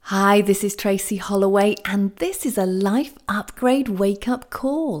Hi, this is Tracy Holloway, and this is a Life Upgrade Wake-Up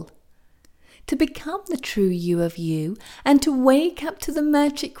Call. To become the true you of you and to wake up to the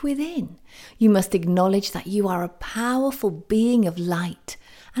magic within, you must acknowledge that you are a powerful being of light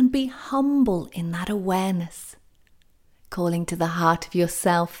and be humble in that awareness. Calling to the heart of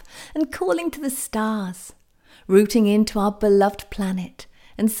yourself and calling to the stars, rooting into our beloved planet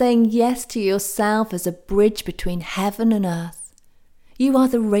and saying yes to yourself as a bridge between heaven and earth. You are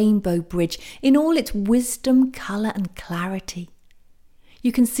the rainbow bridge in all its wisdom, colour and clarity.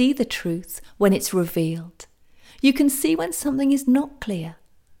 You can see the truth when it's revealed. You can see when something is not clear.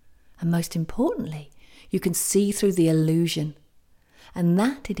 And most importantly, you can see through the illusion. And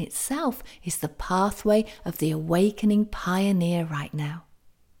that in itself is the pathway of the awakening pioneer right now.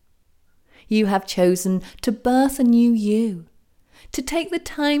 You have chosen to birth a new you, to take the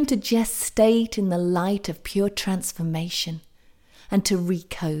time to gestate in the light of pure transformation, and to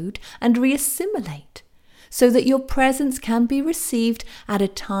recode and reassimilate, so that your presence can be received at a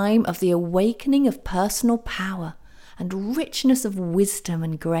time of the awakening of personal power and richness of wisdom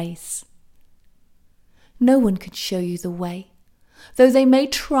and grace. No one can show you the way, though they may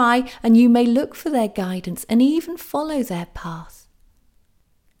try and you may look for their guidance and even follow their path.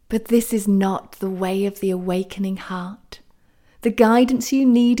 But this is not the way of the awakening heart. The guidance you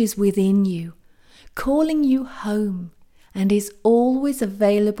need is within you, calling you home, and is always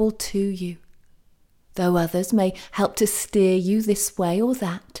available to you. Though others may help to steer you this way or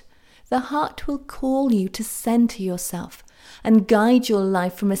that, the heart will call you to center yourself and guide your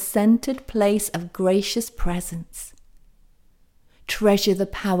life from a centered place of gracious presence. Treasure the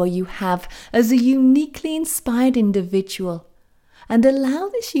power you have as a uniquely inspired individual, and allow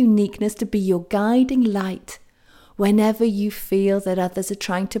this uniqueness to be your guiding light whenever you feel that others are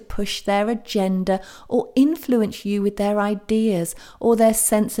trying to push their agenda or influence you with their ideas or their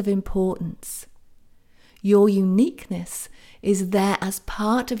sense of importance. Your uniqueness is there as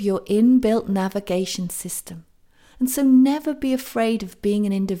part of your inbuilt navigation system, and so never be afraid of being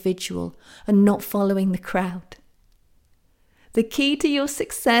an individual and not following the crowd. The key to your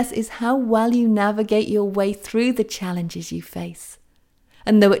success is how well you navigate your way through the challenges you face.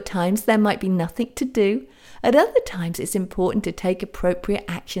 And though at times there might be nothing to do, at other times it's important to take appropriate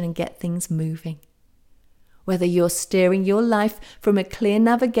action and get things moving. Whether you're steering your life from a clear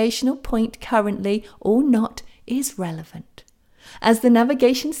navigational point currently or not is relevant, as the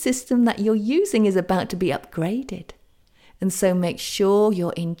navigation system that you're using is about to be upgraded. And so make sure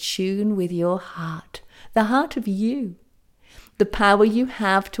you're in tune with your heart, the heart of you. The power you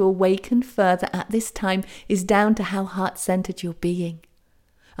have to awaken further at this time is down to how heart-centered you're being,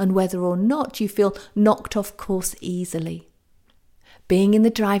 and whether or not you feel knocked off course easily. Being in the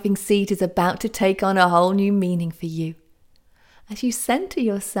driving seat is about to take on a whole new meaning for you, as you center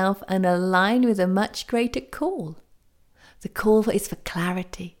yourself and align with a much greater call. The call is for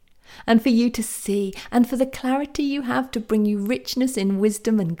clarity, and for you to see, and for the clarity you have to bring you richness in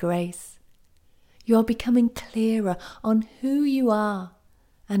wisdom and grace. You are becoming clearer on who you are,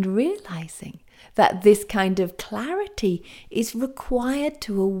 and realizing that this kind of clarity is required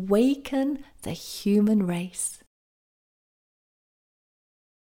to awaken the human race.